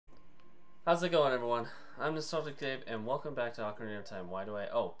How's it going, everyone? I'm Nostalgic Dave, and welcome back to Ocarina of Time. Why do I...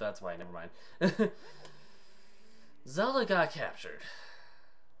 Oh, that's why. Never mind. Zelda got captured.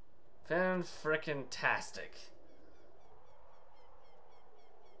 Fan-frickin-tastic.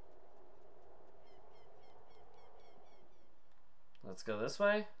 Let's go this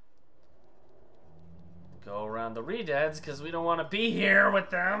way. Go around the Redeads, because we don't want to be here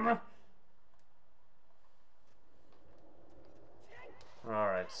with them.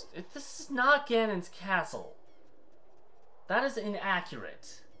 Alright. This is not Ganon's castle. That is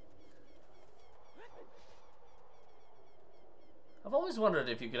inaccurate. I've always wondered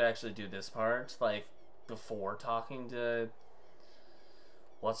if you could actually do this part, like, before talking to...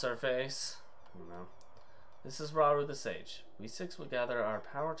 What's-her-face? I don't know. This is Rauru the Sage. We six will gather our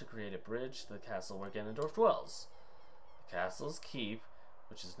power to create a bridge to the castle where Ganondorf dwells. The castle's keep,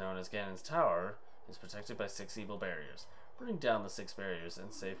 which is known as Ganon's Tower, is protected by 6 evil barriers. Bring down the 6 barriers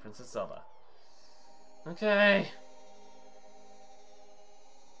and save Princess Zelda. Okay.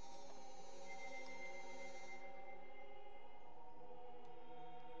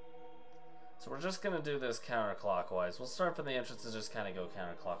 So we're just gonna do this counterclockwise. We'll start from the entrance and just kind of go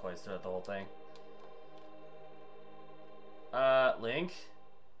counterclockwise throughout the whole thing. Link,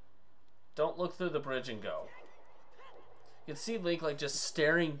 don't look through the bridge and go. You can see Link like just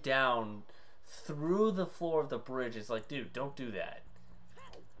staring down through the floor of the bridge. It's like, dude, don't do that.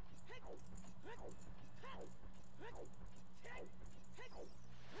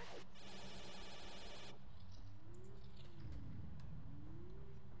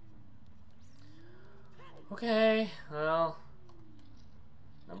 Okay, well,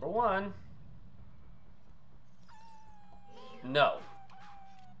 number 1. No.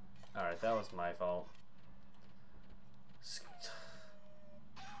 Alright, that was my fault.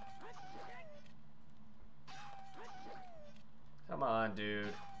 Come on,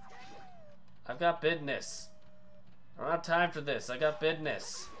 dude. I've got business. I don't have time for this. I got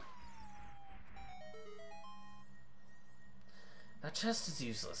business. That chest is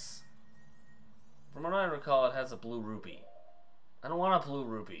useless. From what I recall, it has a blue rupee. I don't want a blue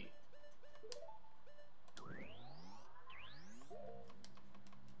rupee.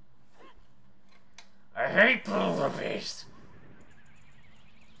 I hate blue rupees!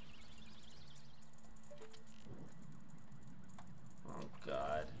 Oh,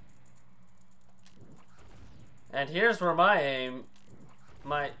 God. And here's where my aim... oh,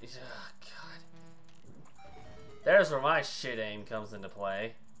 God. There's where my shit aim comes into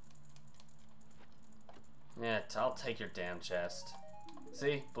play. Yeah, I'll take your damn chest.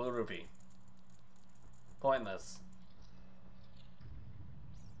 See? Blue rupee. Pointless.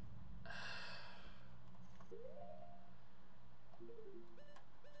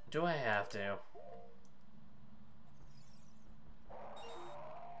 Do I have to?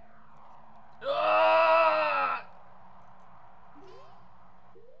 Ah!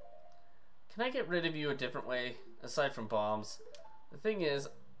 Can I get rid of you a different way, aside from bombs? The thing is,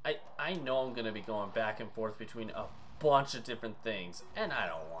 I know I'm gonna be going back and forth between a bunch of different things, and I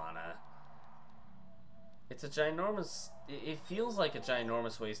don't wanna. It's a ginormous... It feels like a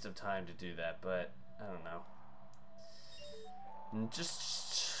ginormous waste of time to do that, but I don't know. Just...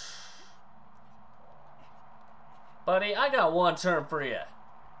 Buddy, I got one term for you.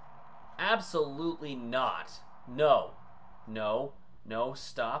 Absolutely not. No. No. No,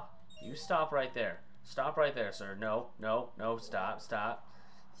 stop. You stop right there. Stop right there, sir. No, no, no, stop, stop.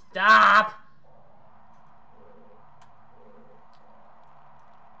 Stop!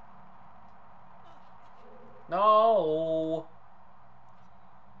 No!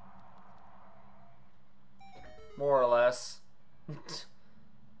 More or less.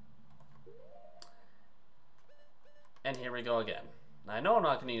 And here we go again. Now, I know I'm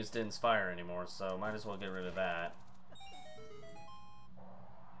not going to use Din's Fire anymore, so might as well get rid of that.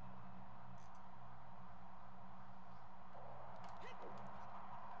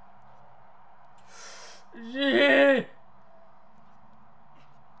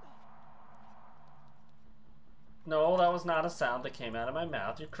 No, that was not a sound that came out of my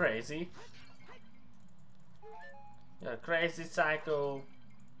mouth. You're crazy. You're a crazy psycho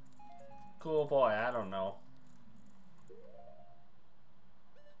cool boy. I don't know.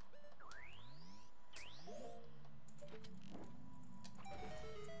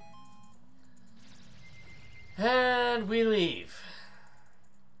 And we leave.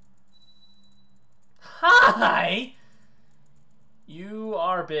 Hi! You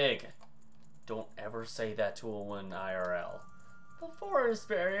are big. Don't ever say that to a woman IRL. The forest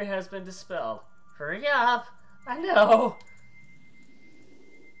barrier has been dispelled. Hurry up! I know!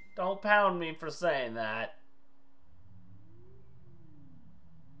 Don't pound me for saying that.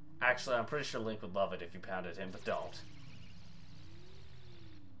 Actually, I'm pretty sure Link would love it if you pounded him, but don't.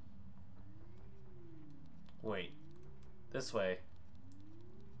 Wait. This way.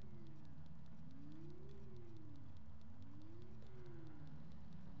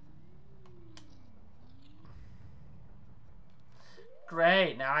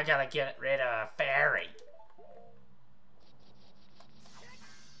 Great, now I gotta get rid of a fairy.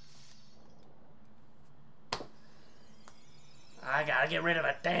 I gotta get rid of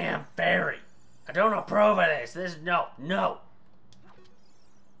a damn fairy. I don't approve of this. This is no.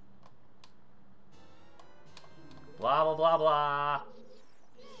 Blah, blah, blah, blah.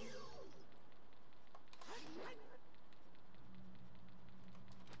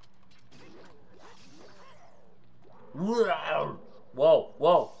 Whoa,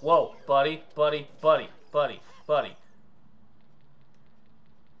 whoa, whoa. Buddy.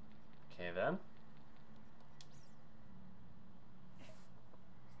 Okay, then.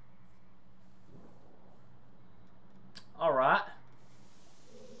 Alright.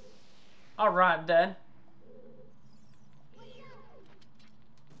 Alright, then.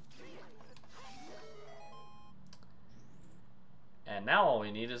 And now all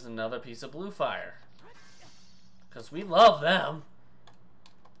we need is another piece of blue fire. Because we love them.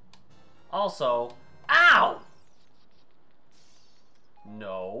 Also, ow!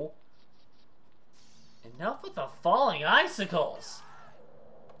 No. Enough with the falling icicles!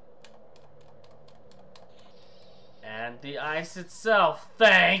 And the ice itself,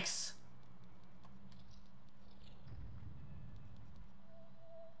 thanks!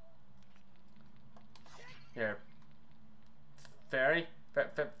 Here. Fairy?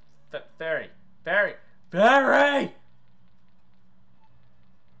 Fairy!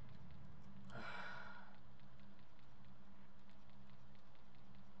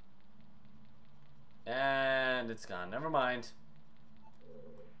 And it's gone. Never mind.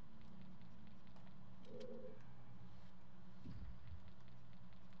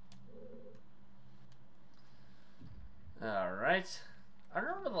 Alright. I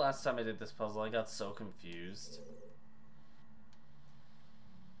remember the last time I did this puzzle, I got so confused.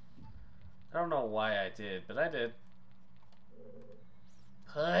 I don't know why I did, but I did.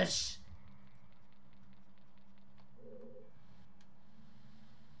 Push!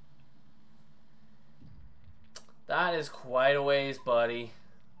 quite a ways, buddy.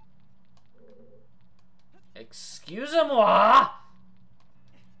 Excusez-moi!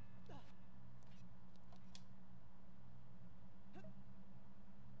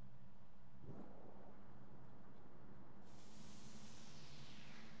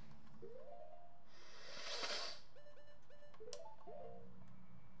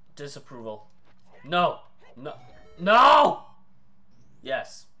 Disapproval. No! No! No!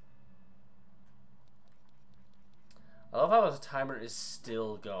 Yes. I love how the timer is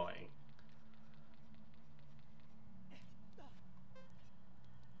still going.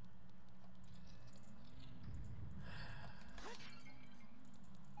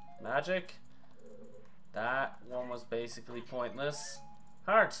 Magic. That one was basically pointless.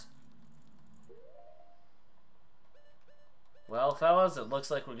 Heart. Well, fellas, it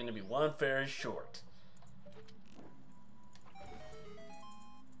looks like we're going to be one fairy short.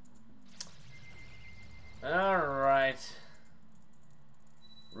 Alright.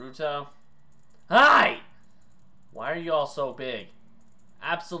 Ruto. Hi! Why are you all so big?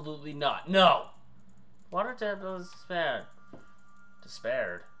 Absolutely not. No! Water Temple is despaired.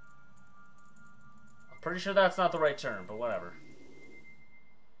 Despaired? I'm pretty sure that's not the right term, but whatever.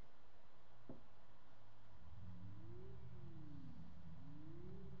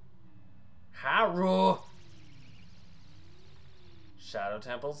 Haru! Shadow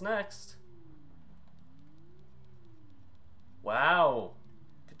Temple's next. Wow.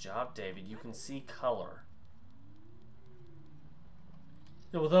 Good job, David. You can see color.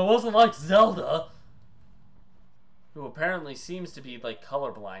 Yeah, well, that wasn't like Zelda. Who apparently seems to be like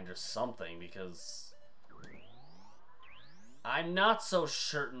colorblind or something, because I'm not so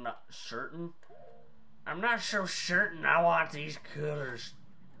certain. I'm not so certain I want these colors.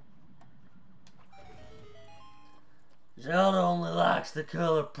 Zelda only likes the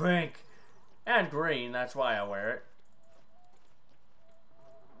color pink and green. That's why I wear it.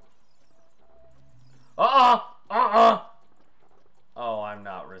 Oh, I'm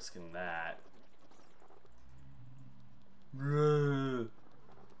not risking that.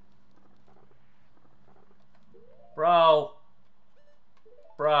 Bro,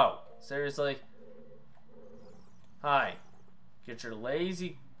 seriously? Hi. Get your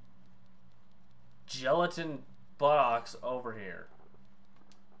lazy gelatin buttocks over here.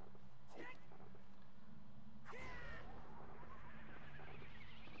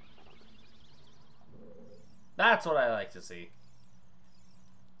 That's what I like to see.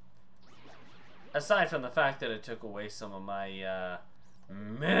 Aside from the fact that it took away some of my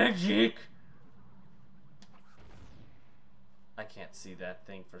magic. I can't see that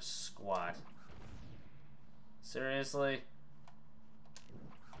thing for squat. Seriously?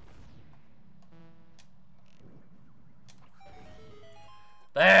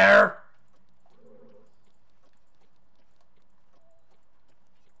 There!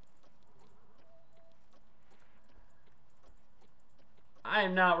 I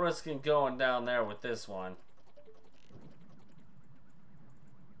am not risking going down there with this one.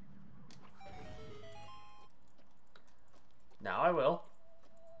 Now I will.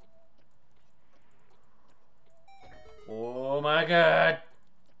 Oh my god!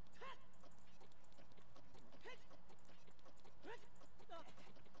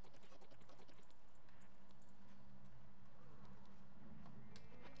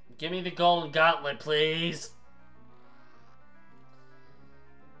 Give me the golden gauntlet, please!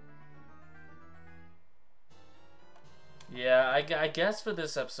 Yeah, I guess for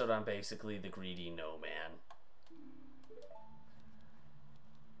this episode I'm basically the greedy no man.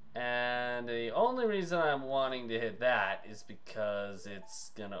 And the only reason I'm wanting to hit that is because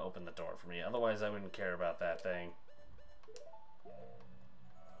it's gonna open the door for me. Otherwise I wouldn't care about that thing.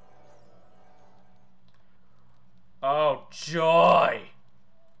 Oh, joy!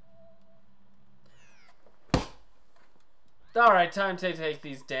 Alright, time to take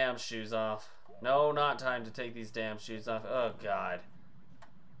these damn shoes off. No, not time to take these damn shoes off. Oh, God.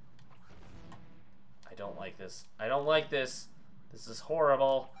 I don't like this. I don't like this. This is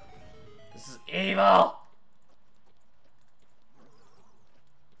horrible. This is evil!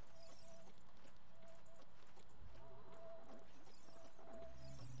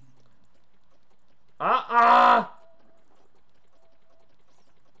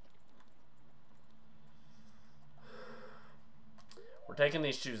 We're taking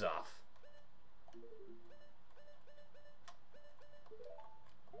these shoes off.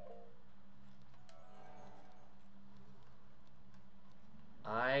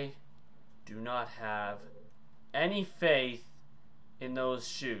 I do not have any faith in those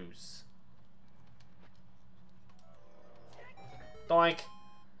shoes. Doink.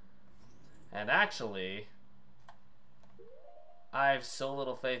 And actually, I have so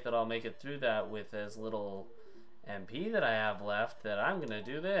little faith that I'll make it through that with as little MP that I have left that I'm gonna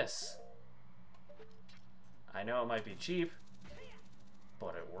do this. I know it might be cheap,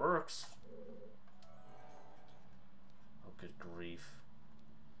 but it works. Oh, good grief.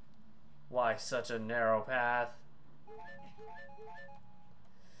 Why such a narrow path?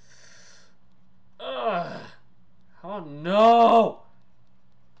 Ugh. Oh no!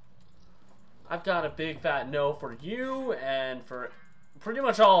 I've got a big fat no for you and for pretty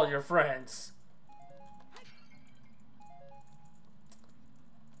much all your friends.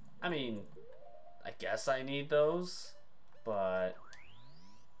 I mean, I guess I need those, but...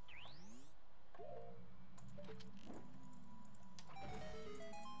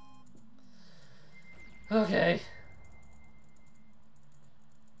 Okay.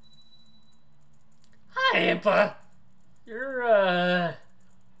 Hi, Impa! You're,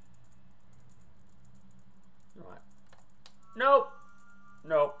 What? Nope.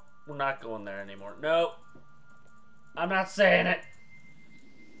 Nope. We're not going there anymore. Nope. I'm not saying it.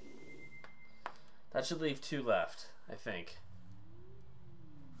 That should leave 2 left, I think.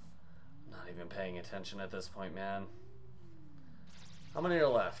 I'm not even paying attention at this point, man. How many are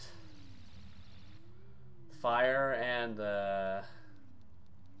left? Fire and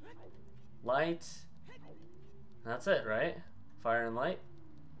light. That's it, right? Fire and light.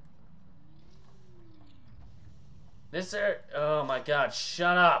 This air. Oh my god,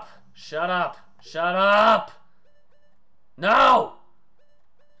 shut up! Shut up! Shut up! No!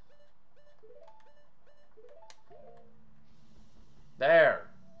 There.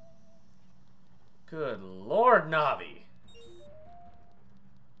 Good Lord, Navi.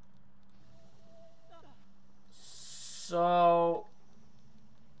 So...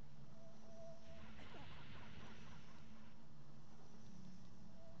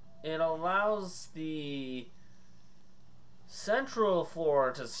 it allows the central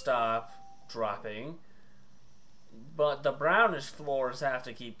floor to stop dropping, but the brownish floors have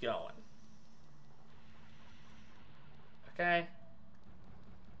to keep going. Okay?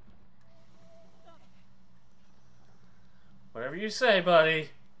 Whatever you say,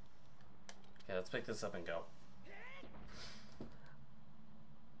 buddy. Okay, let's pick this up and go.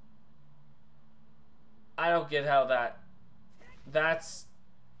 I don't get how that's...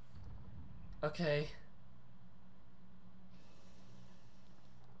 Okay.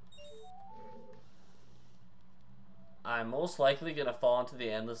 I'm most likely gonna fall into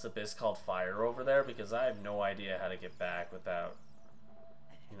the endless abyss called fire over there because I have no idea how to get back without,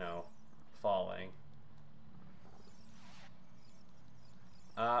 you know, falling.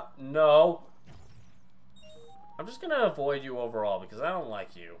 No. I'm just gonna avoid you overall because I don't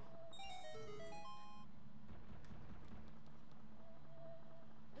like you.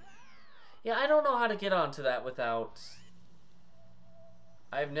 Yeah, I don't know how to get onto that without...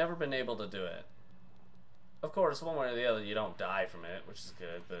 I've never been able to do it. Of course, one way or the other, you don't die from it, which is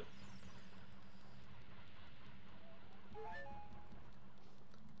good, but...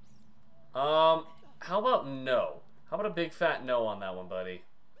 how about no? How about a big fat no on that one, buddy?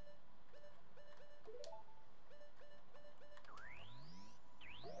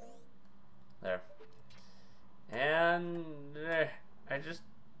 There. And... I just...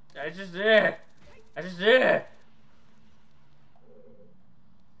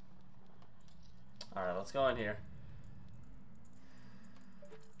 Alright, let's go in here.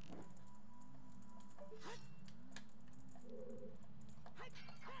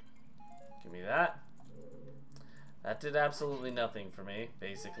 Give me that. That did absolutely nothing for me,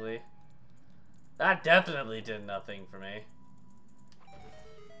 basically. That definitely did nothing for me.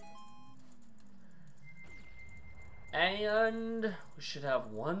 And we should have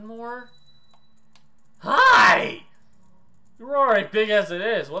one more. Hi! You're already big as it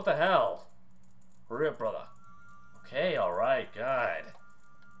is. What the hell? Hurry up, brother. Okay, alright, God.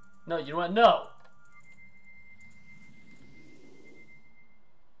 No, you know what? No!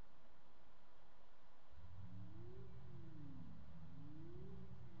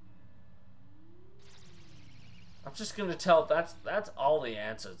 I'm just gonna tell that's all the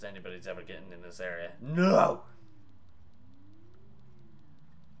answers anybody's ever getting in this area. No!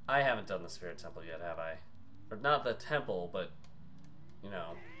 I haven't done the Spirit Temple yet, have I? Or not the temple, but, you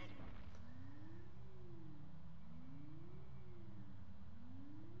know.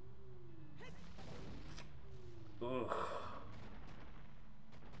 Ugh.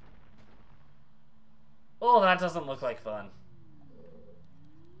 Oh, that doesn't look like fun.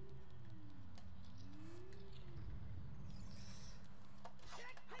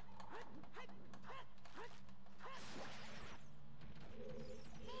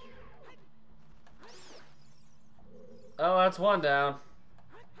 Oh, that's one down.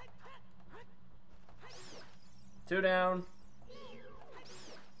 Two down.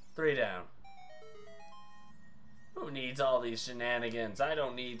 Three down. Who needs all these shenanigans? I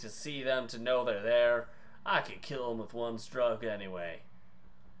don't need to see them to know they're there. I can kill them with one stroke anyway.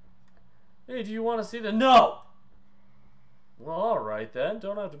 Hey, do you want to see them? No! Well, alright then.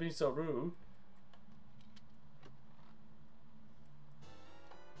 Don't have to be so rude.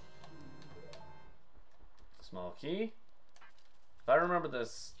 Small key. If I remember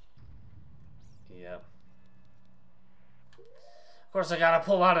this... Yep. Of course I gotta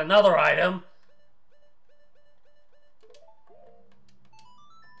pull out another item.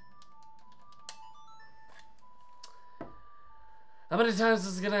 How many times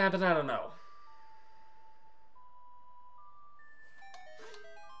this is gonna happen, I don't know.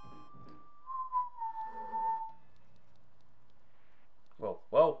 Whoa,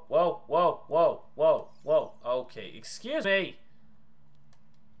 whoa, whoa, whoa, whoa, whoa, whoa. Okay, excuse me.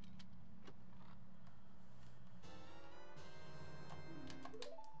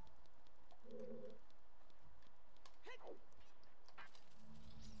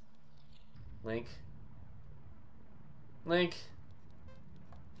 Link. Link.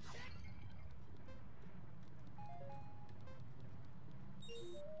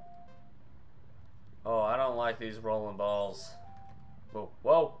 Oh, I don't like these rolling balls. Whoa,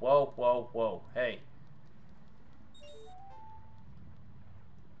 whoa, whoa, whoa, whoa. Hey.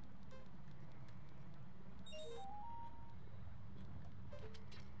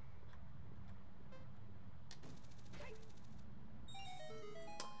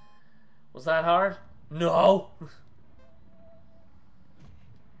 Was that hard? No!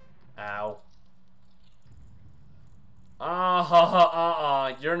 Ow.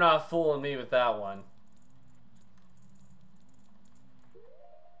 You're not fooling me with that one.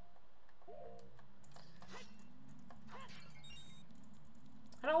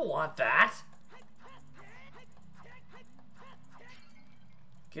 I don't want that.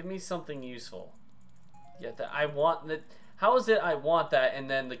 Give me something useful. Yeah, that I want that. How is it I want that and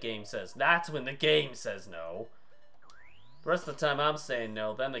then the game says? That's when the game says no. The rest of the time I'm saying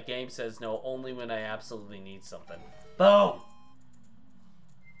no, then the game says no only when I absolutely need something. Boom!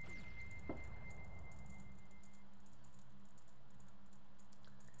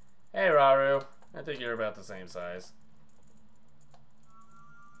 Hey Raru, I think you're about the same size.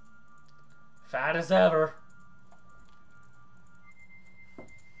 Fat as ever.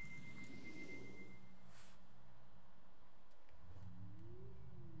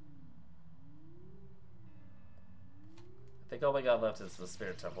 we got left is the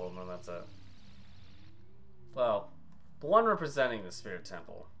Spirit Temple, and then that's it. Well, the one representing the Spirit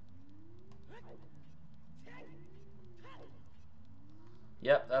Temple.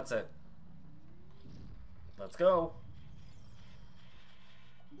 Yep, that's it. Let's go.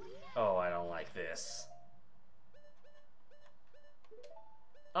 Oh, I don't like this.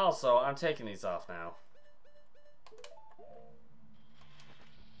 Also, I'm taking these off now.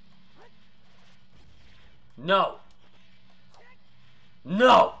 No!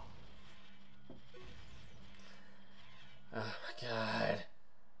 No! Oh my god.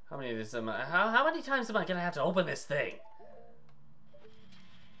 How many of these am I? How many times am I gonna have to open this thing?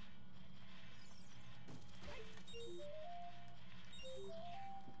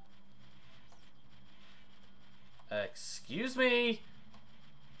 Excuse me?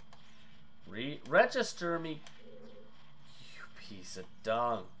 Register me. You piece of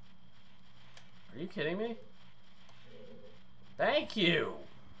dung. Are you kidding me? Thank you!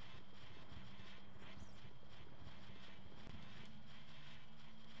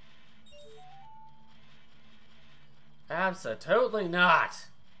 Absolutely not!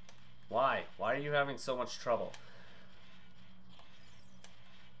 Why? Why are you having so much trouble?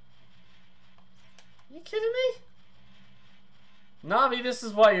 Are you kidding me? Navi, this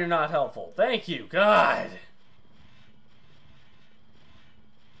is why you're not helpful. Thank you, God!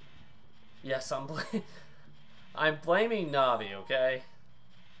 Yes, I'm blaming Navi, okay?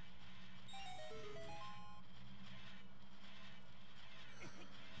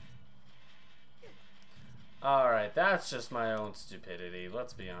 Alright, that's just my own stupidity,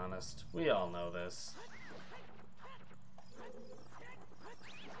 let's be honest. We all know this.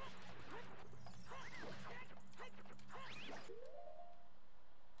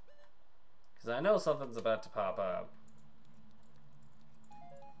 Because I know something's about to pop up.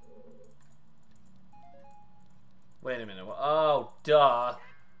 Wait a minute. Oh, duh.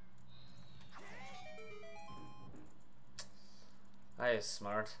 I is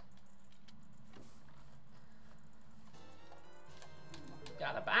smart.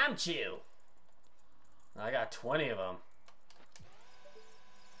 Got a bomb chew. I got 20 of them.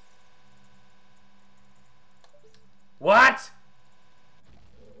 What?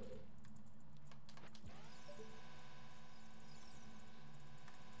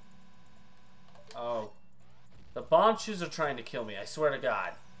 Oh. The bomb chews are trying to kill me, I swear to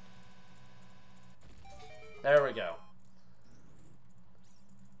God. There we go.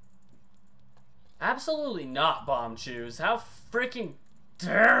 Absolutely not, bomb chews. How freaking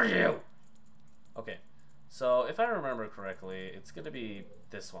dare you? Okay, so if I remember correctly, it's gonna be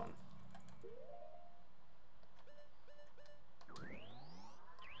this one.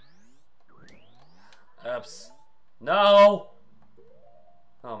 Oops. No!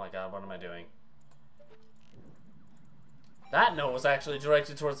 Oh my God, what am I doing? That note was actually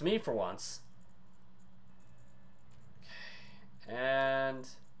directed towards me for once. Okay, and...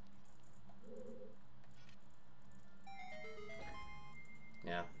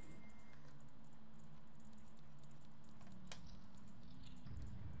 yeah.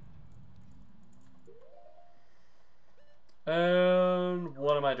 And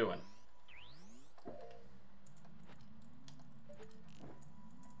what am I doing?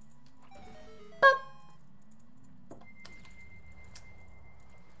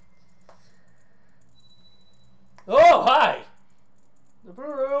 Oh, hi!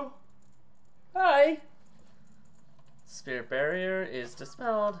 Naburu! Hi! Spirit barrier is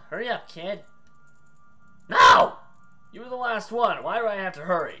dispelled. Hurry up, kid. No! You were the last one. Why do I have to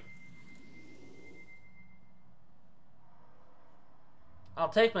hurry? I'll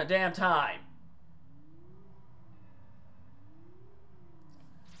take my damn time.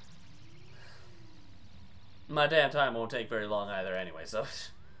 My damn time won't take very long either anyway, so...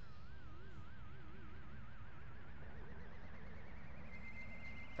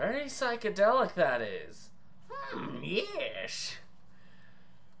 Very psychedelic, that is. Yes.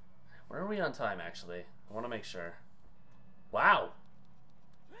 Where are we on time, actually? I want to make sure. Wow.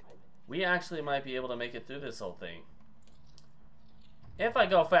 We actually might be able to make it through this whole thing. If I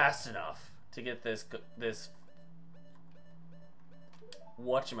go fast enough to get this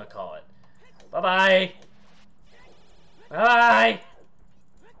whatchamacallit. Bye-bye. Bye.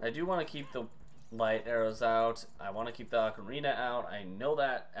 I do want to keep the light arrows out. I want to keep the ocarina out. I know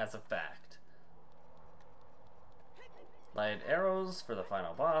that as a fact. Light arrows for the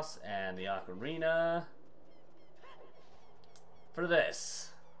final boss and the ocarina for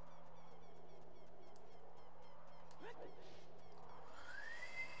this.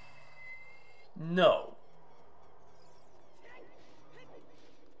 No.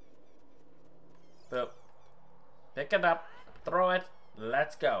 Boop. Pick it up. Throw it.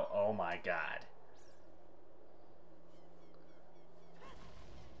 Let's go. Oh my god.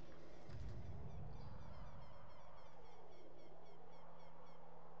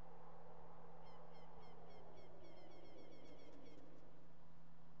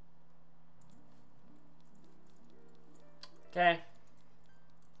 Okay.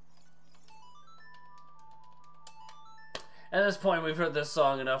 At this point, we've heard this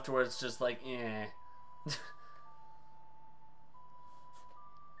song enough to where it's just like, eh.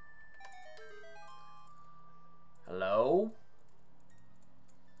 Hello?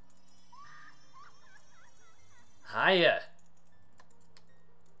 Hiya.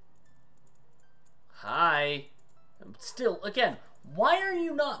 Hi. Still, again, why are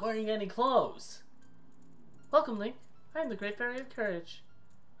you not wearing any clothes? Welcome, Link. I am the Great Fairy of Courage.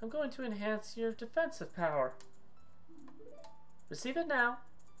 I'm going to enhance your defensive power. Receive it now.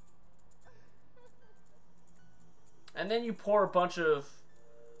 And then you pour a bunch of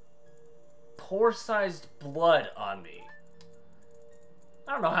pore-sized blood on me.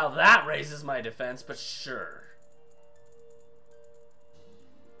 I don't know how that raises my defense, but sure.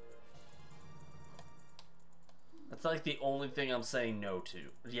 That's like the only thing I'm saying no to.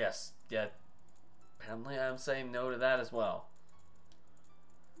 Yes, yeah. Apparently I'm saying no to that as well.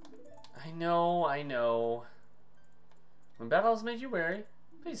 I know, I know. When battles made you weary,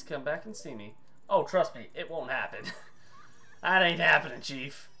 please come back and see me. Oh, trust me, it won't happen. That ain't happening,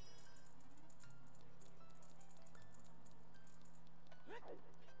 Chief.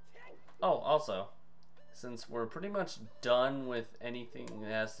 Oh, also, since we're pretty much done with anything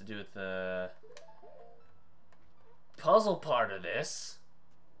that has to do with the puzzle part of this,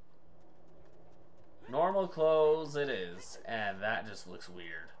 normal clothes it is, and that just looks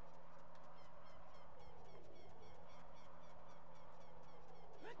weird.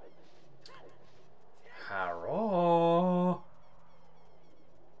 Hello.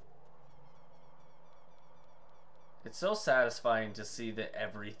 It's so satisfying to see that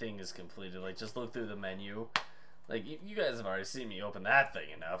everything is completed. Like, just look through the menu. Like, you guys have already seen me open that thing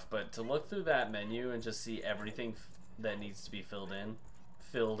enough, but to look through that menu and just see everything that needs to be filled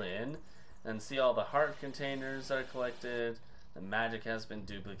in, and see all the heart containers are collected, the magic has been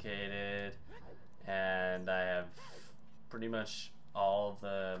duplicated, and I have pretty much all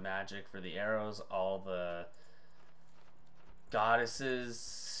the magic for the arrows, all the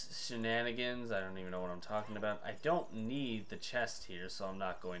goddesses shenanigans. I don't even know what I'm talking about. I don't need the chest here, so I'm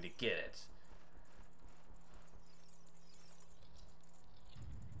not going to get it.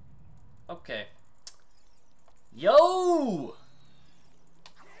 Okay. Yo!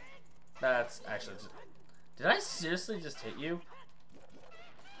 That's actually just... Did I seriously just hit you?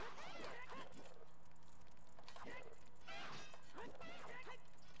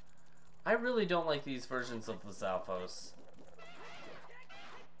 I really don't like these versions of the Zalfos.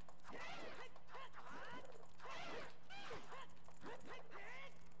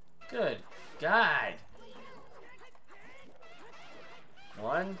 Good God.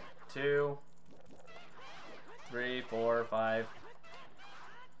 1, 2, 3, 4, 5.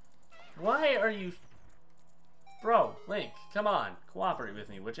 Why are you... Bro, Link, come on. Cooperate with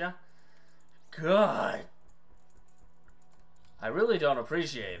me, would ya? God. I really don't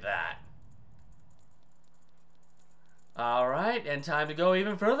appreciate that. Alright, and time to go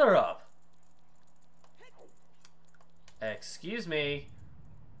even further up. Excuse me.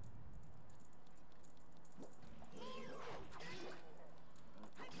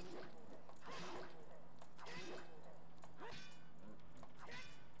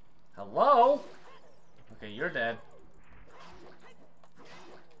 Hello? Okay, you're dead.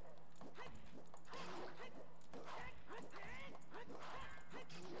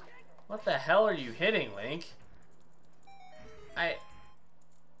 What the hell are you hitting, Link?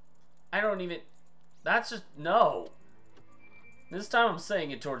 I don't even... That's just... No. This time I'm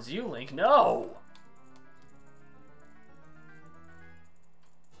saying it towards you, Link. No!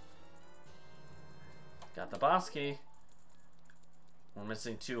 Got the boss key. We're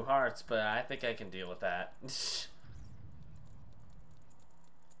missing 2 hearts, but I think I can deal with that.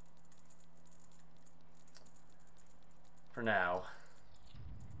 For now.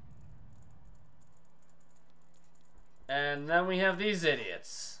 And then we have these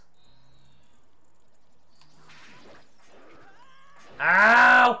idiots.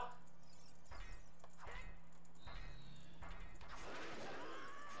 Ow!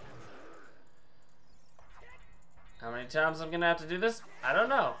 How many times I'm gonna have to do this? I don't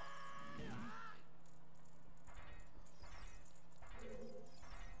know.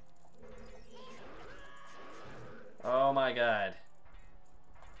 Oh my God.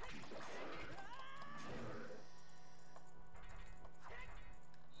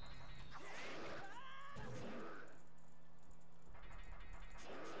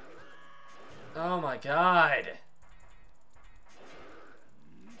 Oh my god.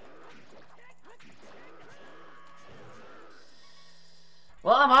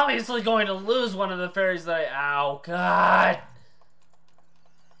 Well, I'm obviously going to lose one of the fairies that I... Ow, god.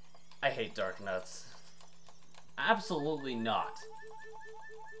 I hate dark nuts. Absolutely not.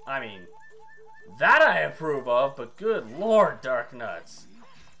 I mean, that I approve of, but good lord, dark nuts.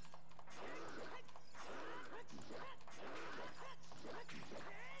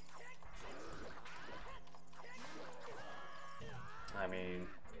 I mean...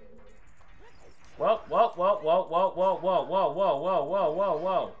 Whoa, whoa, whoa, whoa, whoa, whoa, whoa, whoa, whoa, whoa, whoa, whoa,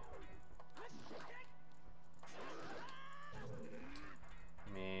 whoa.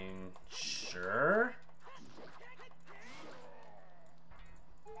 I mean, sure.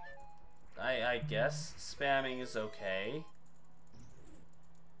 I guess spamming is okay.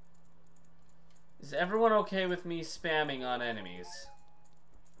 Is everyone okay with me spamming on enemies?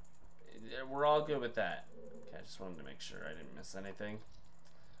 We're all good with that. Okay, I just wanted to make sure I didn't miss anything.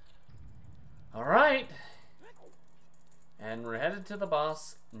 Alright. And we're headed to the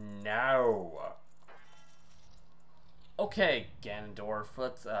boss now. Okay, Ganondorf,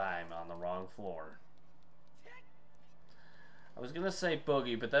 I'm on the wrong floor. I was gonna say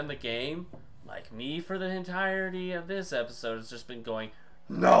Boogie, but then the game, like me for the entirety of this episode, has just been going,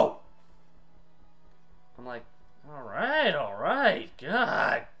 no! I'm like, alright,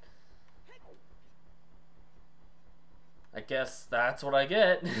 God. I guess that's what I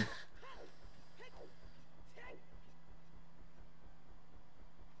get.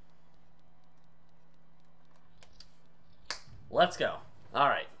 Let's go.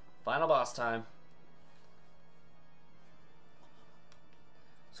 Alright, final boss time.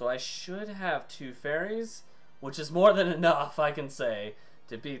 So I should have 2 fairies, which is more than enough, I can say,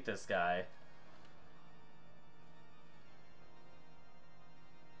 to beat this guy.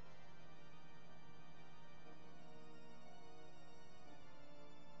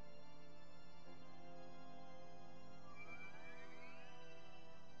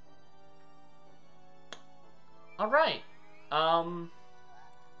 Alright.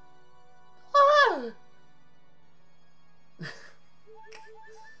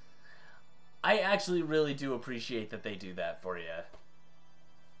 I actually really do appreciate that they do that for you.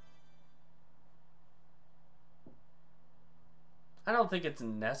 I don't think it's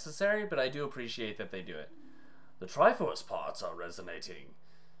necessary, but I do appreciate that they do it. The Triforce parts are resonating.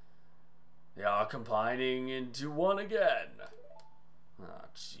 They are combining into one again. Oh,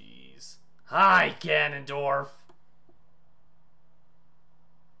 jeez. Hi, Ganondorf!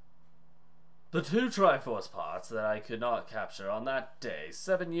 The 2 Triforce parts that I could not capture on that day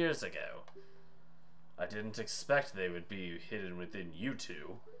 7 years ago. I didn't expect they would be hidden within you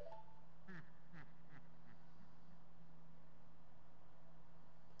 2.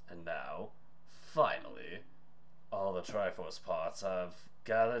 And now, finally, all the Triforce parts have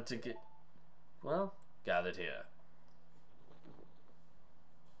gathered gathered here.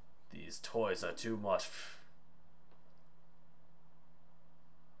 These toys are too much.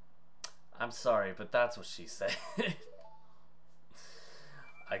 I'm sorry, but that's what she said.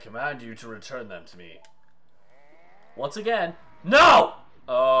 I command you to return them to me. Once again, no!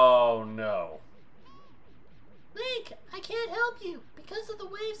 Oh, no. Link, I can't help you. Because of the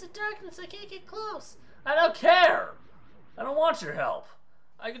waves of darkness, I can't get close. I don't care! I don't want your help.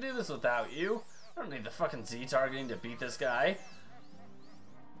 I can do this without you. I don't need the fucking Z targeting to beat this guy.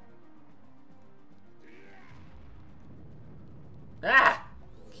 Ah!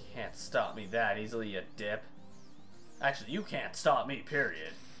 Can't stop me that easily, you dip. Actually, you can't stop me,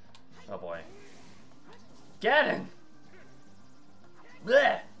 period. Oh boy. Ganon!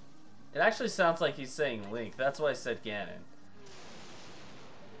 Blech! It actually sounds like he's saying Link. That's why I said Ganon.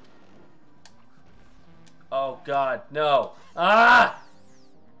 Oh god, no. Ah!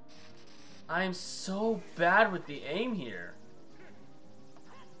 I'm so bad with the aim here.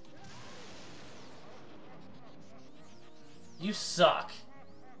 You suck.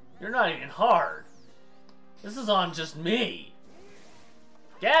 You're not even hard. This is on just me.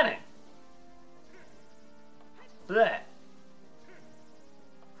 Ganon! Bleh.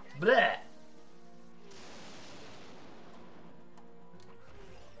 Bleh.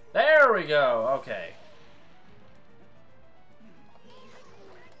 There we go. Okay.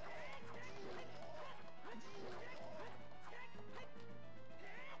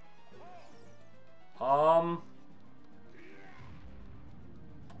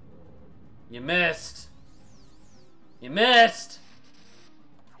 You missed. You missed.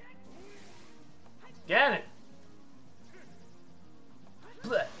 Get it.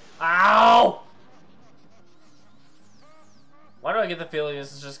 Blech. Ow! Why do I get the feeling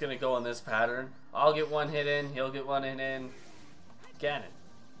this is just gonna go in this pattern. I'll get one hit in, he'll get one hit in. Ganon.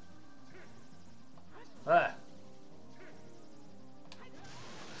 Ah.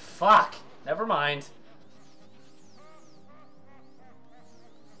 Fuck! Never mind.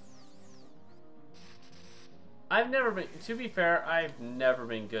 I've never been, to be fair, I've never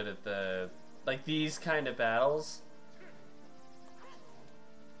been good at the, like, these kind of battles.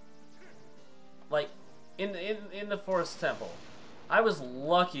 Like, in the Forest Temple, I was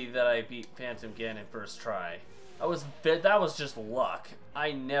lucky that I beat Phantom Ganon first try. That was just luck.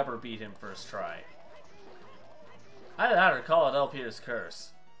 I never beat him first try. Either that or call it Elpier's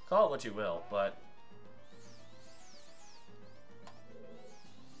Curse. Call it what you will, but...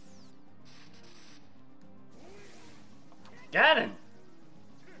 Ganon!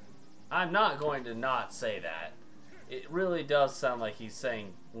 I'm not going to not say that. It really does sound like he's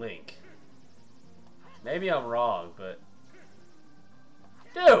saying Link. Maybe I'm wrong, but...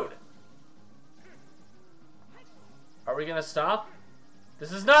 Dude! Are we gonna stop?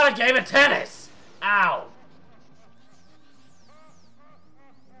 This is not a game of tennis! Ow!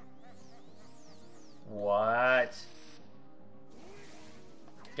 What?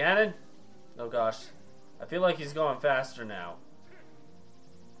 Ganon? Oh gosh. I feel like he's going faster now.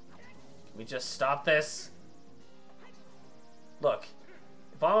 Can we just stop this? Look,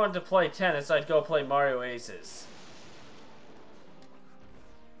 if I wanted to play tennis, I'd go play Mario Aces.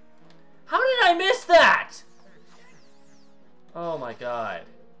 How did I miss that? Oh my god.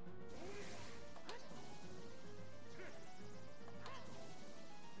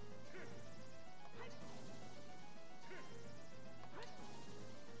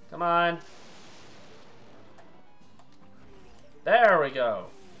 Come on. There we go.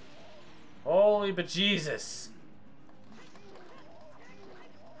 Holy bejesus.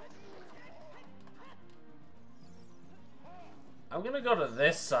 I'm gonna go to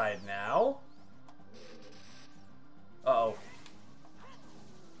this side now. Uh-oh.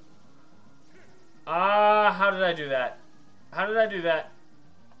 How did I do that? How did I do that?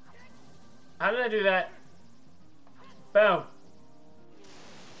 How did I do that? Boom.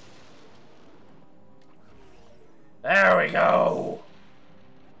 There we go!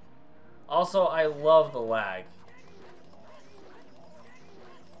 Also, I love the lag.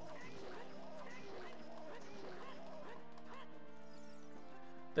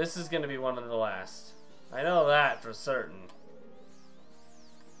 This is gonna be one of the last. I know that for certain.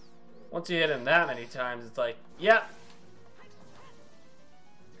 Once you hit him that many times, it's like, yep.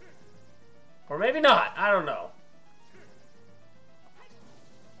 Or maybe not, I don't know.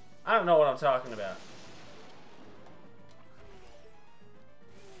 I don't know what I'm talking about.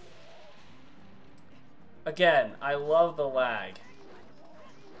 Again, I love the lag.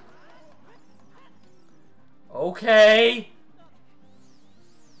 Okay.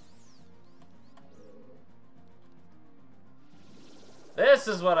 This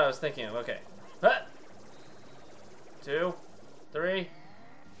is what I was thinking of. Okay. 2, 3.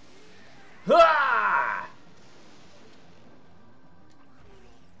 Ha!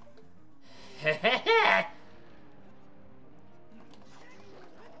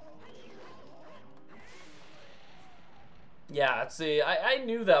 Yeah, see, I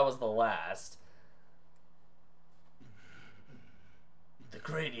knew that was the last. The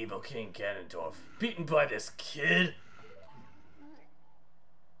great evil King Ganondorf, beaten by this kid?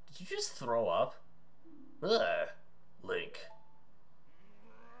 Did you just throw up? Ugh, Link.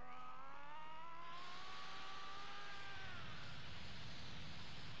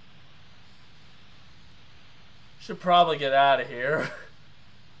 Should probably get out of here.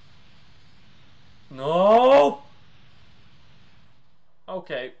 No!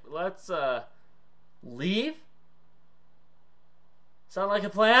 Okay, let's, leave? Sound like a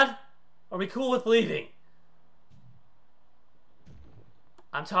plan? Are we cool with leaving?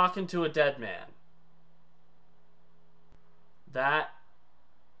 I'm talking to a dead man. That...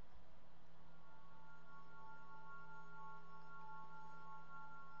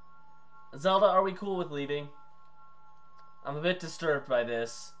 Zelda, are we cool with leaving? I'm a bit disturbed by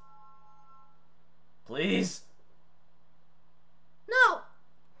this. Please? No!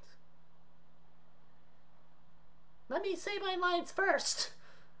 Let me say my lines first.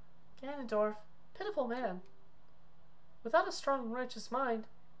 Ganondorf, pitiful man. Without a strong and righteous mind,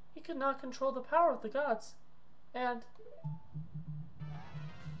 he could not control the power of the gods. And...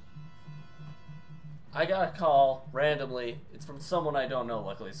 I got a call, randomly. It's from someone I don't know,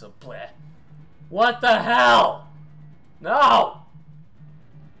 luckily, so bleh. What the hell? No!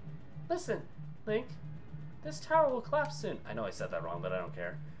 Listen, Link. This tower will collapse soon. I know I said that wrong, but I don't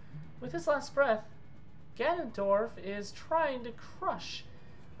care. With his last breath, Ganondorf is trying to crush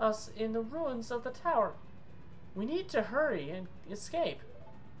us in the ruins of the tower. We need to hurry and escape.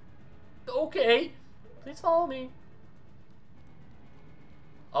 Okay, please follow me.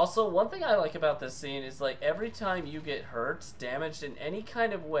 Also, one thing I like about this scene is, like, every time you get hurt, damaged in any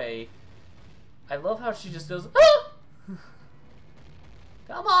kind of way, I love how she just goes, ah!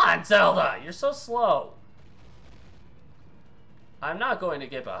 Come on, Zelda! You're so slow. I'm not going to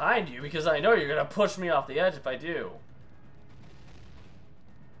get behind you because I know you're going to push me off the edge if I do.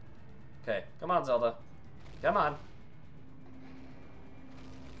 Okay, come on, Zelda. Come on.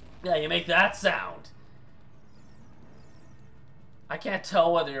 Yeah, you make that sound. I can't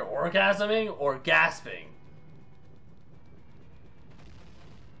tell whether you're orgasming or gasping.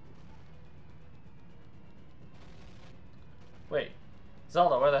 Wait,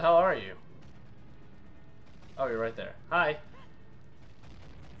 Zelda, where the hell are you? Oh, you're right there. Hi.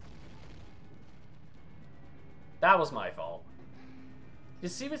 That was my fault. You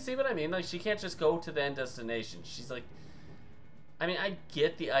see what I mean? Like, she can't just go to the end destination. She's like... I mean, I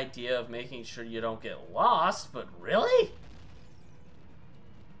get the idea of making sure you don't get lost, but really?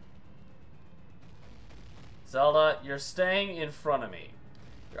 Zelda, you're staying in front of me.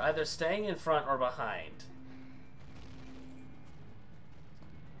 You're either staying in front or behind.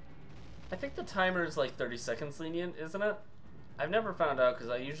 I think the timer is like 30 seconds lenient, isn't it? I've never found out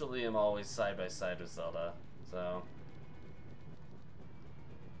because I usually am always side by side with Zelda, so...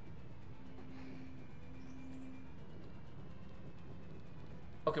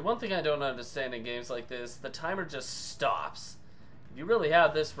 Okay, one thing I don't understand in games like this, the timer just stops. If you really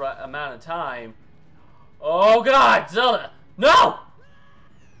have this amount of time... Oh god, Zelda! No!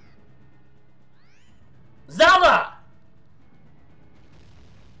 Zelda!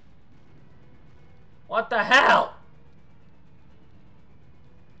 What the hell?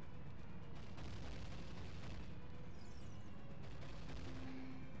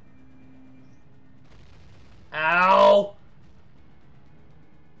 Ow!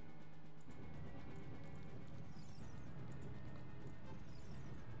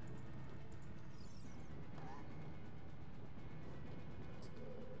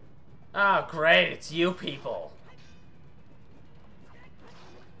 Oh, great, it's you people.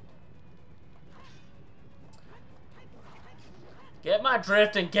 Get my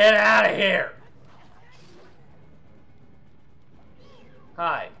drift and get out of here.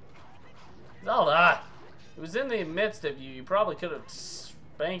 Hi. Zelda, he was in the midst of you. You probably could have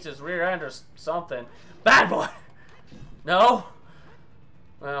spanked his rear end or something. Bad boy! No?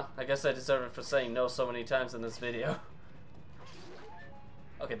 Well, I guess I deserve it for saying no so many times in this video.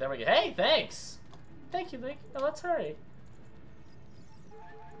 Okay, there we go. Hey, thanks! Thank you, Link. Now let's hurry.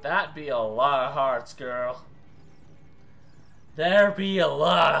 That'd be a lot of hearts, girl. There be a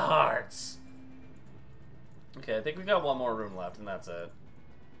lot of hearts. Okay, I think we got one more room left, and that's it.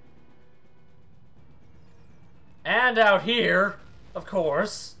 And out here, of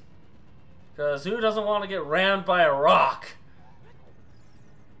course. Because who doesn't want to get rammed by a rock?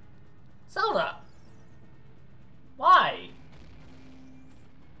 Zelda! Why?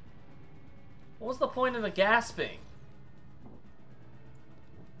 What was the point of the gasping?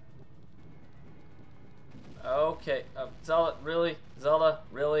 Okay, Zelda, really? Zelda,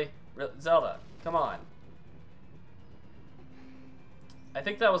 really? Zelda, come on. I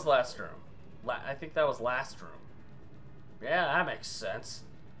think that was last room. I think that was last room. Yeah, that makes sense.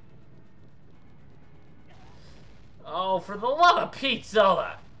 Oh, for the love of Pete,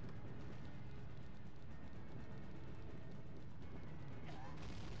 Zelda!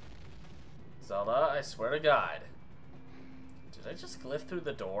 Zelda, I swear to God. Did I just glyph through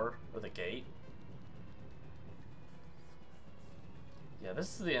the door with a gate? Yeah,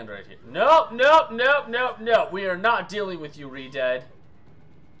 this is the end right here. Nope, nope, nope, nope, nope. We are not dealing with you, Redead.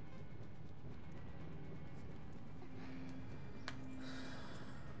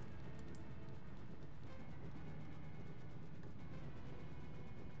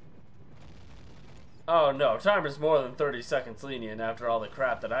 Oh no, timer's more than 30 seconds lenient after all the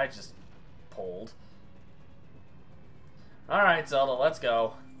crap that I just pulled. Alright, Zelda, let's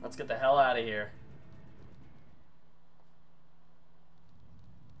go. Let's get the hell out of here.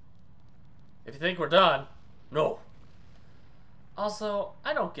 If you think we're done, no. Also,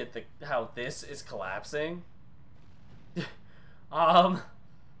 I don't get how this is collapsing.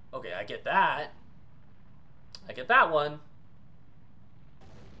 Okay, I get that. I get that one.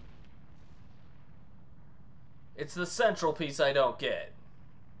 It's the central piece I don't get.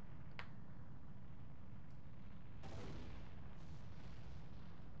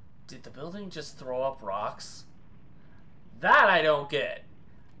 Did the building just throw up rocks? That I don't get.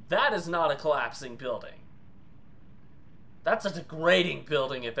 That is not a collapsing building. That's a degrading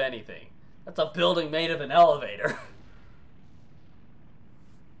building, if anything. That's a building made of an elevator.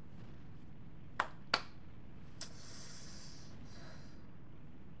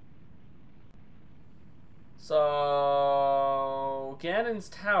 So, Ganon's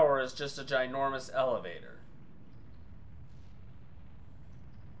tower is just a ginormous elevator.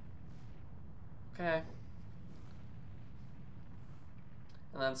 Okay.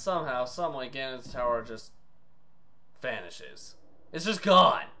 And then somehow, someway, Ganon's tower just vanishes. It's just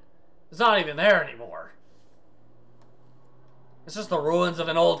gone. It's not even there anymore. It's just the ruins of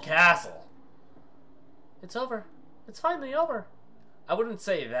an old castle. It's over. It's finally over. I wouldn't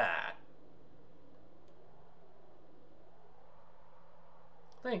say that.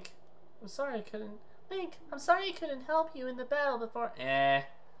 Link, I'm sorry I couldn't. Link, I'm sorry I couldn't help you in the battle before.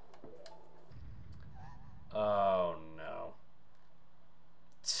 Oh no.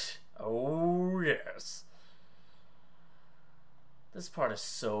 Oh yes. This part is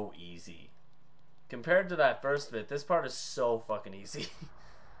so easy. Compared to that first bit, this part is so fucking easy.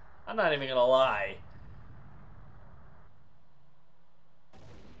 I'm not even gonna lie.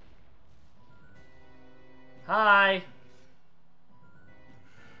 Hi.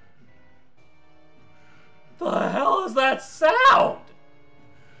 The hell is that sound?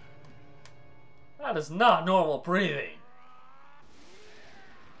 That is not normal breathing.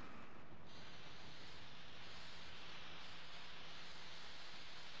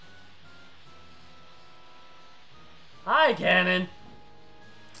 Hi, Ganon.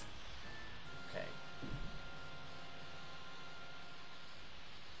 Okay.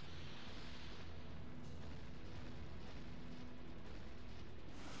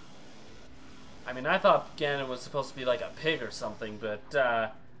 I mean, I thought Ganon was supposed to be like a pig or something, but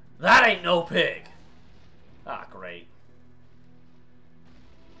that ain't no pig. Ah, great.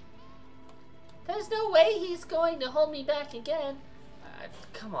 There's no way he's going to hold me back again.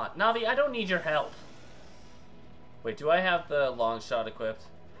 Come on, Navi, I don't need your help. Wait, do I have the long shot equipped?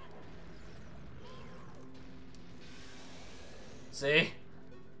 See?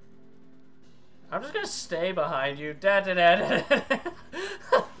 I'm just gonna stay behind you. Da da da da.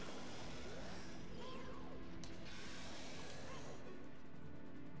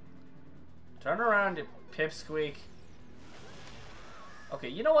 Turn around, you pipsqueak. Okay,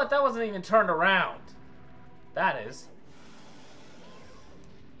 you know what? That wasn't even turned around. That is.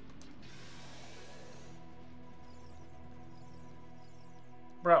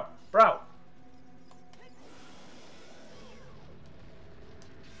 Bro.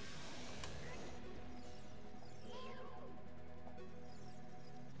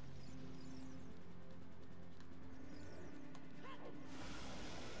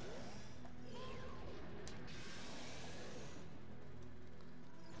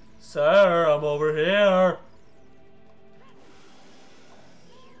 Sir, I'm over here.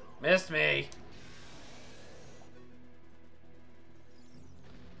 Missed me.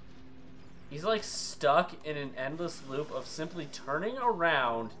 He's like stuck in an endless loop of simply turning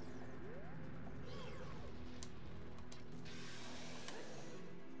around.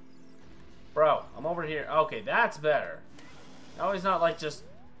 Bro, I'm over here. Okay, that's better. Now he's not like just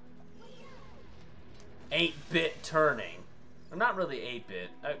 8-bit turning. Or not really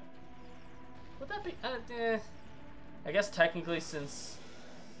 8-bit. Would that be? I guess technically, since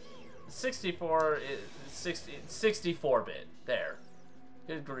 64 is 64-bit. There.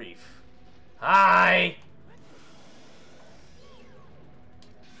 Good grief. Hi!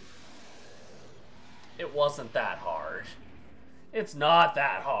 It wasn't that hard. It's not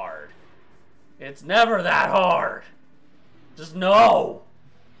that hard. It's never that hard. Just no!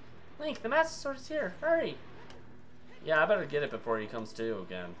 Link, the Master Sword is here. Hurry! Yeah, I better get it before he comes to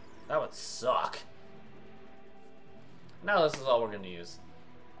again. That would suck. Now this is all we're gonna use.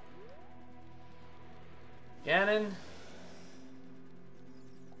 Ganon.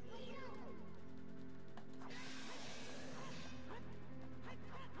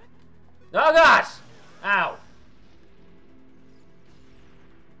 Oh gosh! Ow.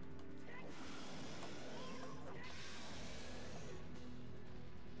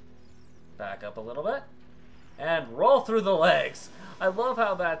 Back up a little bit. And roll through the legs. I love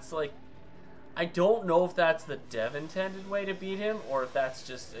how that's like... I don't know if that's the dev intended way to beat him, or if that's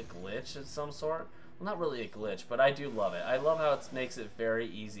just a glitch of some sort. Well, not really a glitch, but I do love it. I love how it makes it very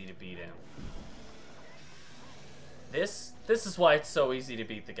easy to beat him. This is why it's so easy to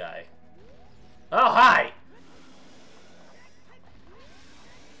beat the guy. Oh, hi!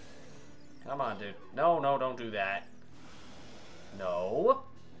 Come on, dude. No, no, don't do that. No.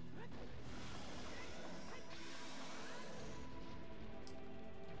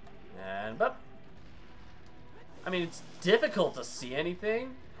 mean, it's difficult to see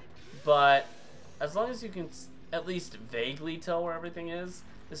anything, but as long as you can at least vaguely tell where everything is,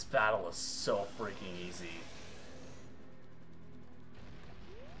 this battle is so freaking easy.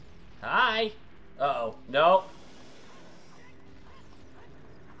 Hi! Uh-oh. No.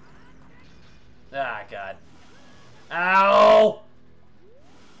 Ah, God. Ow!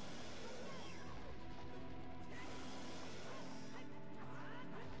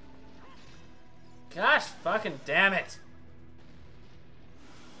 Gosh fucking damn it!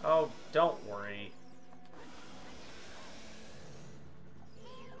 Oh, don't worry.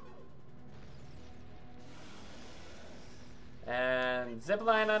 And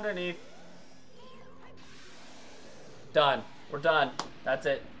zipline underneath. Done. We're done. That's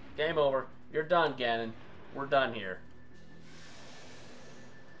it. Game over. You're done, Ganon. We're done here.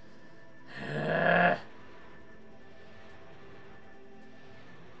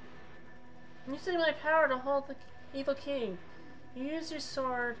 Using my power to hold the evil king, you use your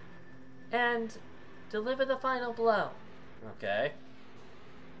sword and deliver the final blow. Okay.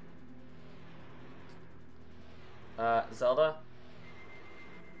 Zelda?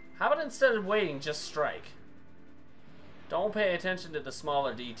 How about instead of waiting, just strike? Don't pay attention to the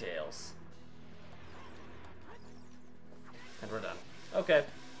smaller details. And we're done. Okay.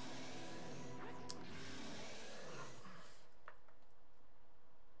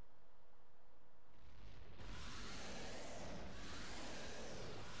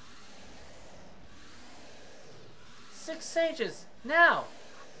 Six sages, now!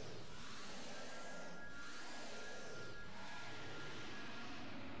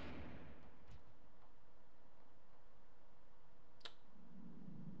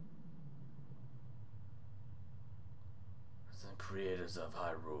 The creators of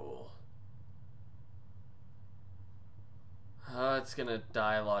Hyrule. It's gonna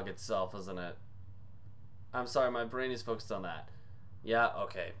dialogue itself, isn't it? I'm sorry, my brain is focused on that. Yeah,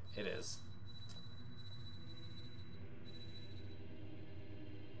 okay, it is.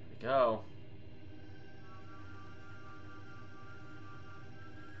 Here we go.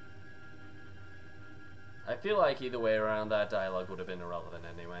 I feel like either way around, that dialogue would have been irrelevant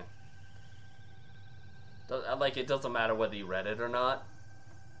anyway. Like, it doesn't matter whether you read it or not.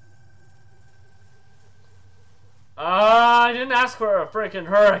 I didn't ask for a freaking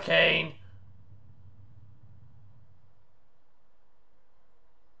hurricane!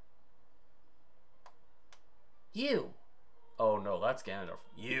 You! Oh no, that's Ganondorf.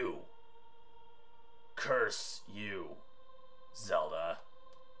 You! Curse you, Zelda.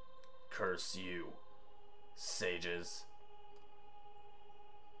 Curse you, sages.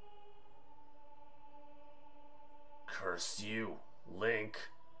 Curse you, Link.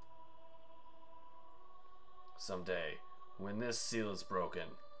 Someday, when this seal is broken,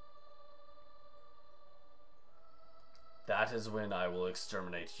 that is when I will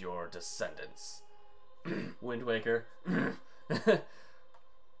exterminate your descendants. Wind Waker.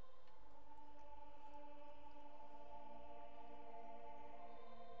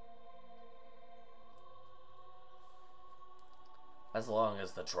 As long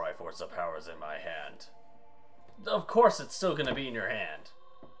as the Triforce of Power is in my hand. Of course it's still gonna be in your hand.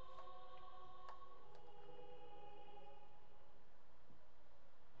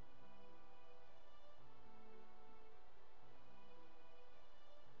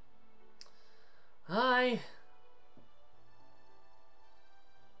 Hi.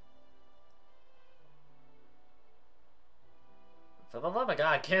 For the love of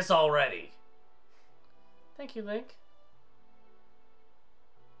God, kiss already. Thank you, Link.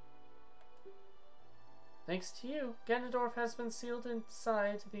 Thanks to you, Ganondorf has been sealed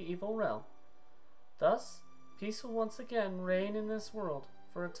inside the evil realm. Thus, peace will once again reign in this world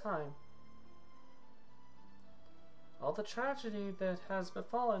for a time. All the tragedy that has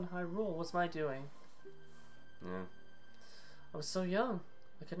befallen Hyrule was my doing. Yeah. I was so young,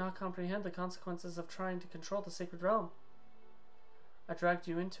 I could not comprehend the consequences of trying to control the sacred realm. I dragged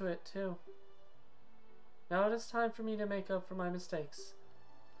you into it, too. Now it is time for me to make up for my mistakes.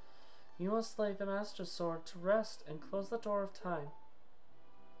 You must lay the Master Sword to rest and close the door of time.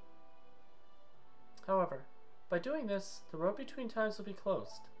 However, by doing this, the road between times will be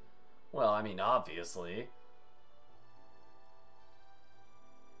closed. Well, I mean, obviously.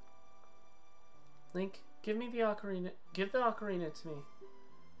 Link, give the ocarina to me.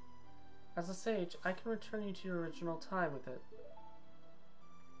 As a sage, I can return you to your original time with it.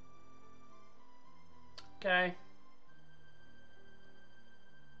 Okay.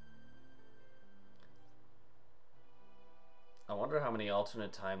 I wonder how many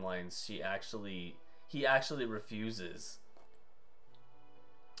alternate timelines he actually refuses.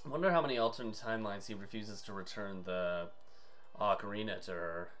 I wonder how many alternate timelines he refuses to return the Ocarina to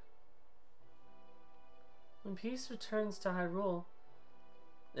her. When peace returns to Hyrule,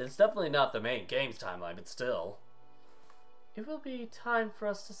 It's definitely not the main game's timeline, but still. it will be time for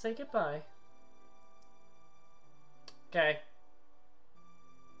us to say goodbye. Okay.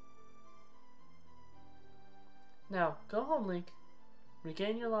 Now, go home, Link.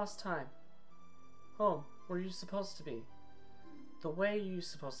 Regain your lost time. Home, where you're supposed to be. The way you're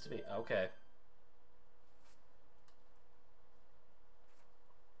supposed to be. Okay.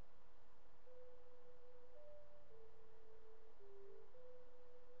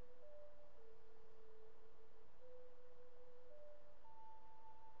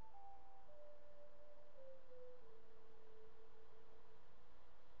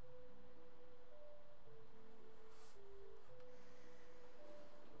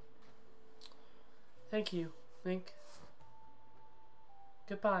 Thank you, Link.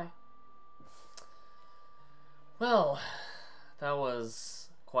 Goodbye. Well, that was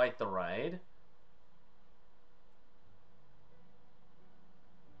quite the ride.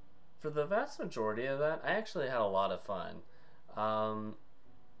 For the vast majority of that, I actually had a lot of fun.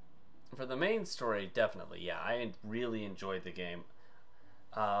 For the main story, definitely, yeah, I really enjoyed the game.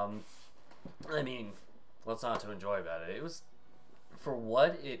 I mean, what's not to enjoy about it? It was, for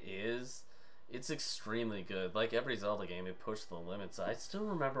what it is, it's extremely good. Like every Zelda game, it pushed the limits. I still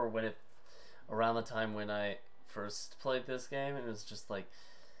remember when it, around the time when I first played this game, and it was just like,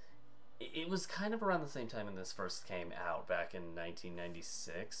 it was kind of around the same time when this first came out, back in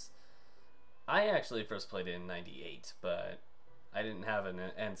 1996. I actually first played it in 98, but I didn't have an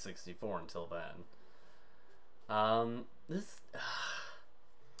N64 until then.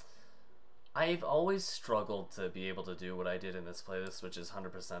 I've always struggled to be able to do what I did in this playlist, which is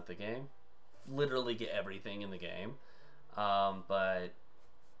 100% the game. Literally get everything in the game. But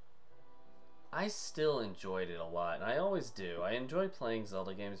I still enjoyed it a lot, and I always do. I enjoy playing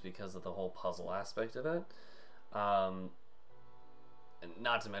Zelda games because of the whole puzzle aspect of it.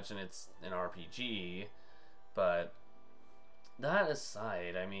 Not to mention it's an RPG, but that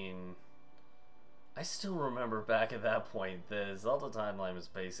aside, I mean, I still remember back at that point, the Zelda timeline was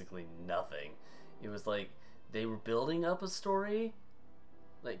basically nothing. It was like, they were building up a story,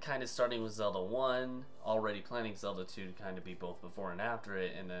 like kind of starting with Zelda 1, already planning Zelda 2 to kind of be both before and after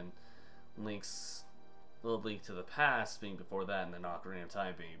it, and then Link's Little Link to the Past being before that, and then Ocarina of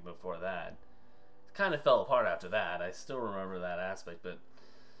Time being before that. It kind of fell apart after that. I still remember that aspect, but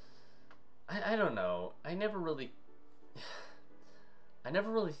I don't know. I never really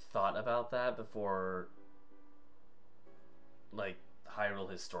thought about that before, like,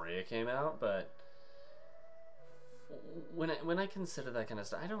 Hyrule Historia came out, but when I consider that kind of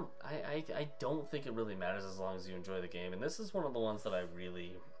stuff, I don't think it really matters as long as you enjoy the game. And this is one of the ones that I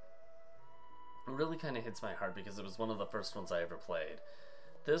really kind of hits my heart because it was one of the first ones I ever played.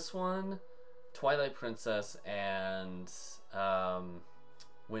 This one, Twilight Princess, and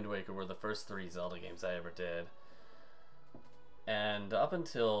Wind Waker were the first 3 Zelda games I ever did. And up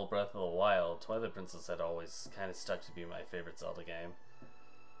until Breath of the Wild, Twilight Princess had always kind of stuck to be my favorite Zelda game.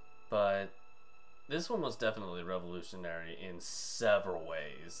 But this one was definitely revolutionary in several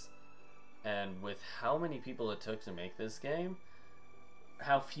ways. And with how many people it took to make this game,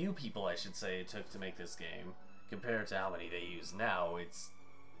 how few people I should say it took to make this game, compared to how many they use now, it's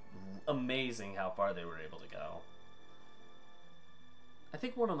amazing how far they were able to go. I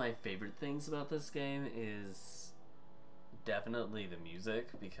think one of my favorite things about this game is definitely the music,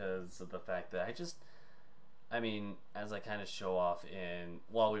 because of the fact that I mean, as I kind of show off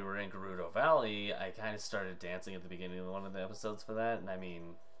while we were in Gerudo Valley, I kind of started dancing at the beginning of one of the episodes for that, and I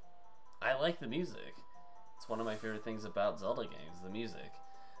mean, I like the music. It's one of my favorite things about Zelda games, the music.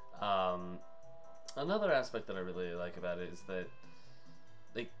 Another aspect that I really like about it is that,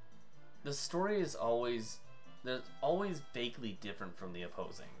 like, the story is always vaguely different from the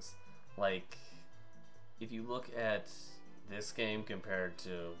opposings. Like, if you look at this game compared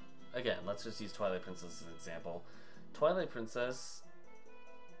to, again, let's just use Twilight Princess as an example. Twilight Princess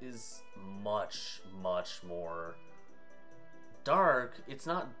is much, much more dark. It's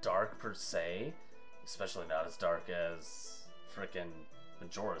not dark per se, especially not as dark as frickin'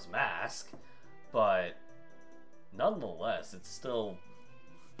 Majora's Mask, but nonetheless, it's still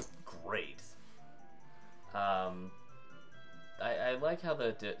great. I like how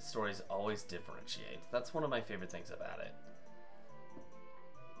the stories always differentiate. That's one of my favorite things about it.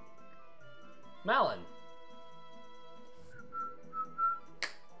 Malin.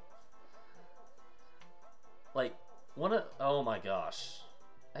 Like, oh my gosh.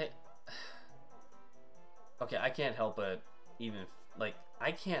 Okay, I can't help but even like,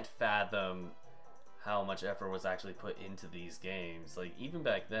 I can't fathom how much effort was actually put into these games. Like, even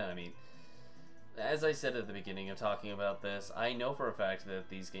back then, I mean, as I said at the beginning of talking about this, I know for a fact that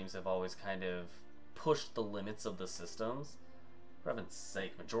these games have always kind of pushed the limits of the systems. For heaven's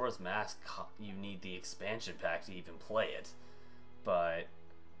sake, Majora's Mask, you need the expansion pack to even play it. But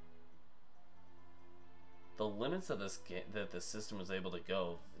the limits of this game, that the system was able to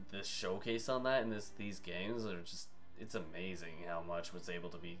go, this showcase on that in these games are just, it's amazing how much was able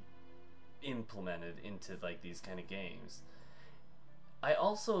to be implemented into like these kind of games. I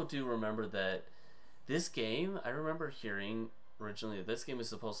also do remember that this game, I remember hearing originally that this game was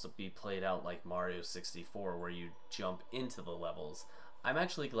supposed to be played out like Mario 64, where you jump into the levels. I'm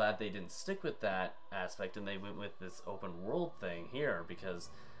actually glad they didn't stick with that aspect and they went with this open world thing here, because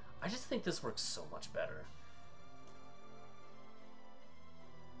I just think this works so much better.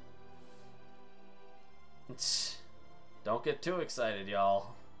 Don't get too excited,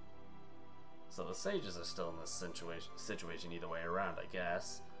 y'all. So the sages are still in this situation either way around, I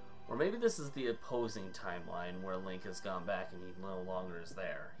guess. Or maybe this is the opposing timeline where Link has gone back and he no longer is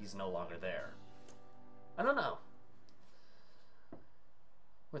there. He's no longer there. I don't know.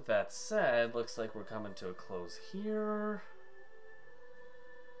 With that said, looks like we're coming to a close here.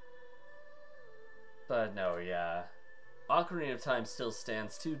 But no, yeah. Ocarina of Time still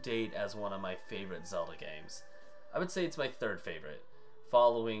stands to date as one of my favorite Zelda games. I would say it's my third favorite,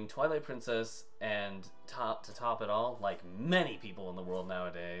 following Twilight Princess, and to top it all, like many people in the world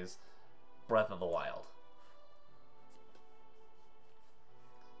nowadays, Breath of the Wild.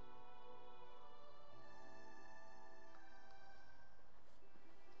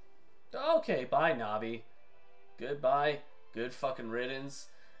 Okay, bye, Navi. Goodbye. Good fucking riddance.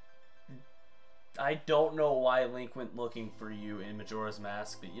 I don't know why Link went looking for you in Majora's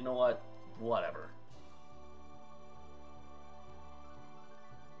Mask, but you know what? Whatever.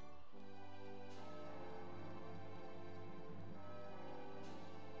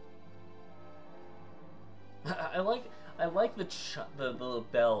 I like the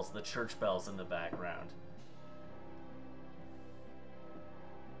bells, the church bells in the background.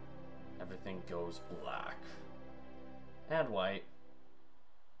 Everything goes black and white.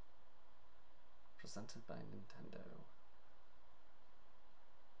 Presented by Nintendo.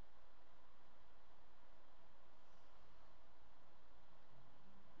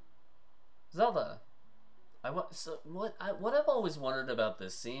 Zelda. What I've always wondered about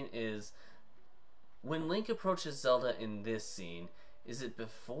this scene is, when Link approaches Zelda in this scene, is it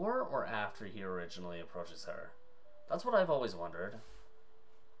before or after he originally approaches her? That's what I've always wondered.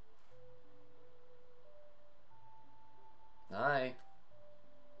 Hi.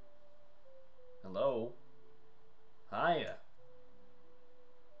 Hello. Hiya.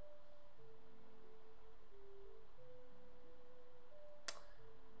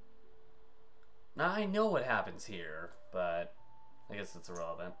 Now I know what happens here, but I guess it's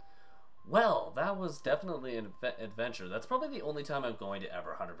irrelevant. Well, that was definitely an adventure. That's probably the only time I'm going to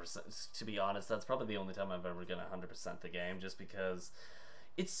ever 100%. To be honest, that's probably the only time I'm ever going to 100% the game, just because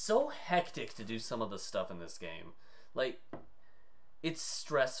it's so hectic to do some of the stuff in this game. Like, it's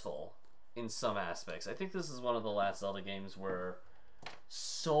stressful in some aspects. I think this is one of the last Zelda games where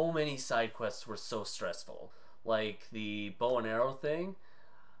so many side quests were so stressful. Like the bow and arrow thing.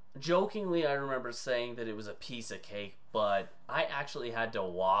 Jokingly, I remember saying that it was a piece of cake, but I actually had to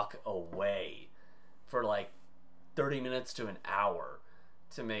walk away for like 30 minutes to an hour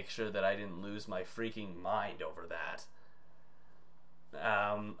to make sure that I didn't lose my freaking mind over that.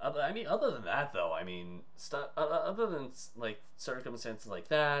 I mean, other than that, though, I mean, other than like circumstances like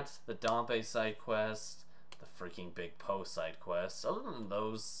that, the Dompe side quest, the freaking Big Po side quests, other than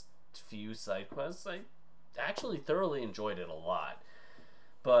those few side quests, I actually thoroughly enjoyed it a lot.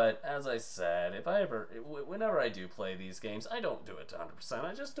 But as I said, whenever I do play these games, I don't do it to 100%.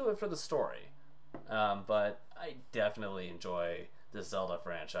 I just do it for the story. But I definitely enjoy the Zelda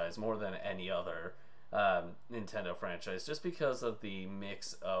franchise more than any other Nintendo franchise, just because of the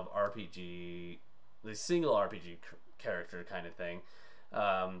mix of RPG, the single RPG character kind of thing,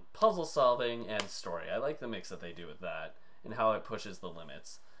 puzzle solving, and story. I like the mix that they do with that and how it pushes the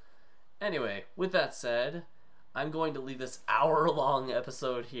limits. Anyway, with that said, I'm going to leave this hour-long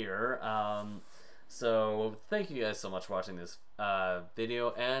episode here. So thank you guys so much for watching this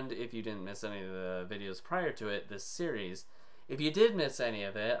video, and if you didn't miss any of the videos prior to it, this series, if you did miss any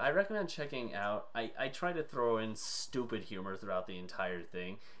of it, I recommend checking out. I try to throw in stupid humor throughout the entire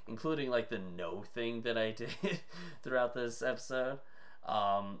thing, including like the no thing that I did throughout this episode.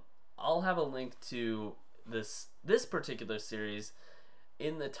 I'll have a link to this particular series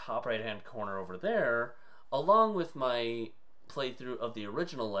in the top right hand corner over there, along with my playthrough of the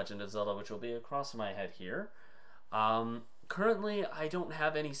original Legend of Zelda, which will be across my head here. Currently, I don't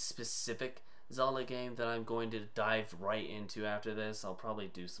have any specific Zelda game that I'm going to dive right into after this. I'll probably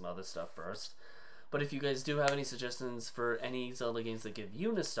do some other stuff first. But if you guys do have any suggestions for any Zelda games that give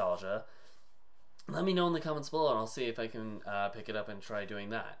you nostalgia, let me know in the comments below, and I'll see if I can pick it up and try doing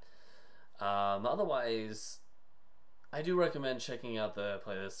that. Otherwise, I do recommend checking out the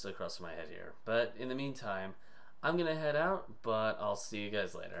playlists across my head here. But in the meantime, I'm going to head out, but I'll see you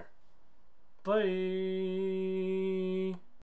guys later. Bye!